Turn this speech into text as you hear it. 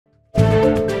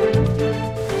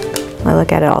I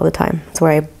look at it all the time. It's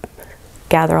where I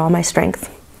gather all my strength.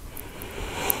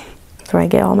 It's where I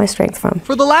get all my strength from.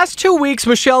 For the last 2 weeks,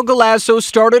 Michelle Galasso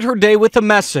started her day with a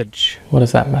message. What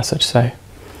does that message say?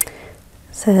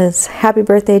 It says, happy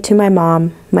birthday to my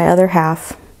mom, my other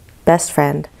half, best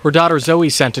friend. Her daughter Zoe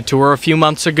sent it to her a few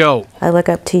months ago. I look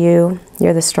up to you.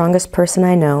 You're the strongest person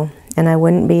I know, and I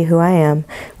wouldn't be who I am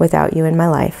without you in my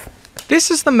life.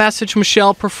 This is the message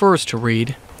Michelle prefers to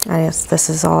read. I guess this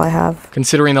is all I have.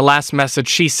 Considering the last message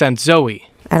she sent Zoe.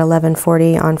 At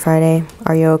 11:40 on Friday,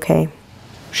 are you okay?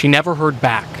 She never heard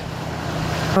back.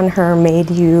 On her made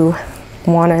you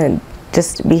want to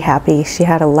just be happy. She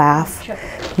had a laugh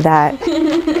that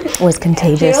was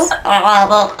contagious.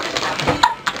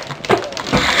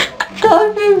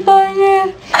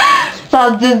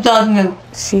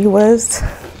 She was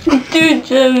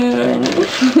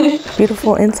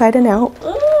beautiful inside and out.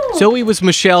 Zoe was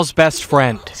Michelle's best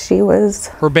friend. She was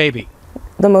her baby.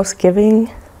 The most giving,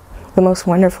 the most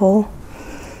wonderful,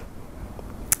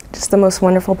 just the most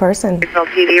wonderful person. Marysville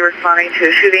PD responding to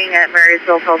a shooting at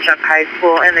Marysville-Pilchuck High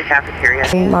School in the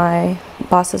cafeteria. My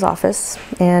boss's office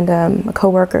and a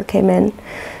coworker came in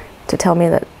to tell me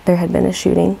that there had been a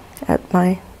shooting at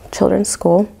my children's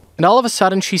school. And all of a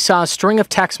sudden, she saw a string of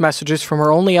text messages from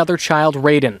her only other child,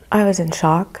 Raiden. I was in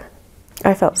shock.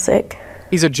 I felt sick.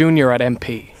 He's a junior at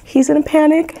MP. He's in a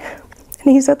panic,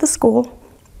 and he's at the school,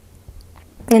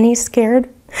 and he's scared,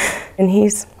 and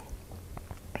he's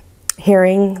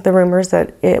hearing the rumors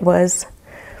that the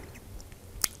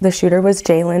shooter was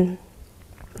Jalen,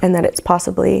 and that it's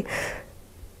possibly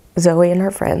Zoe and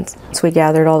her friends. So we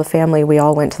gathered all the family, we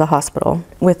all went to the hospital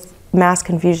with mass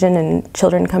confusion and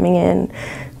children coming in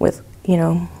with,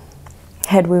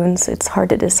 head wounds. It's hard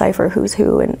to decipher who's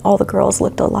who, and all the girls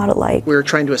looked a lot alike. We were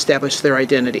trying to establish their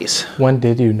identities. When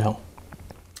did you know?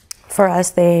 For us,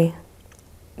 they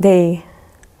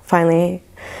finally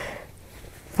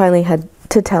had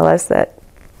to tell us that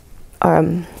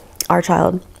our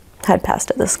child had passed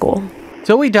at the school.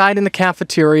 Zoe died in the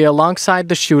cafeteria alongside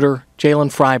the shooter, Jalen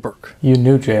Freiberg. You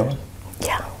knew Jalen?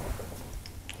 Yeah.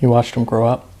 You watched him grow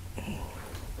up?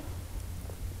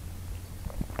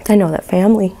 I know that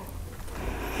family.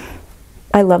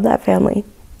 I love that family.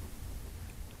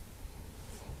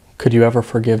 Could you ever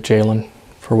forgive Jalen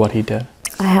for what he did?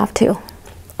 I have to.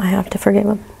 I have to forgive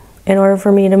him. In order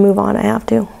for me to move on, I have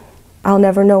to. I'll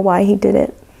never know why he did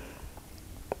it.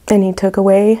 And he took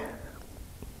away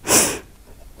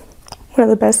one of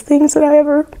the best things that I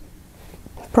ever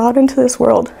brought into this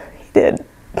world. He did.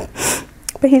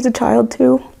 But he's a child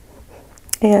too.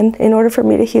 And in order for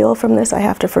me to heal from this, I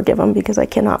have to forgive him, because I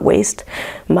cannot waste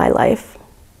my life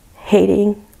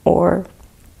hating or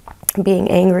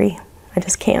being angry. I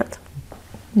just can't.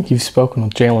 You've spoken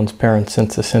with Jalen's parents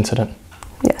since this incident?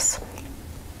 Yes.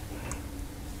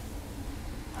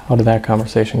 How did that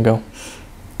conversation go?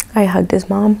 I hugged his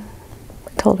mom.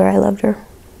 I told her I loved her.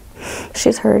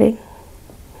 She's hurting.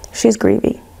 She's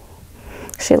grieving.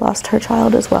 She lost her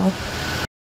child as well.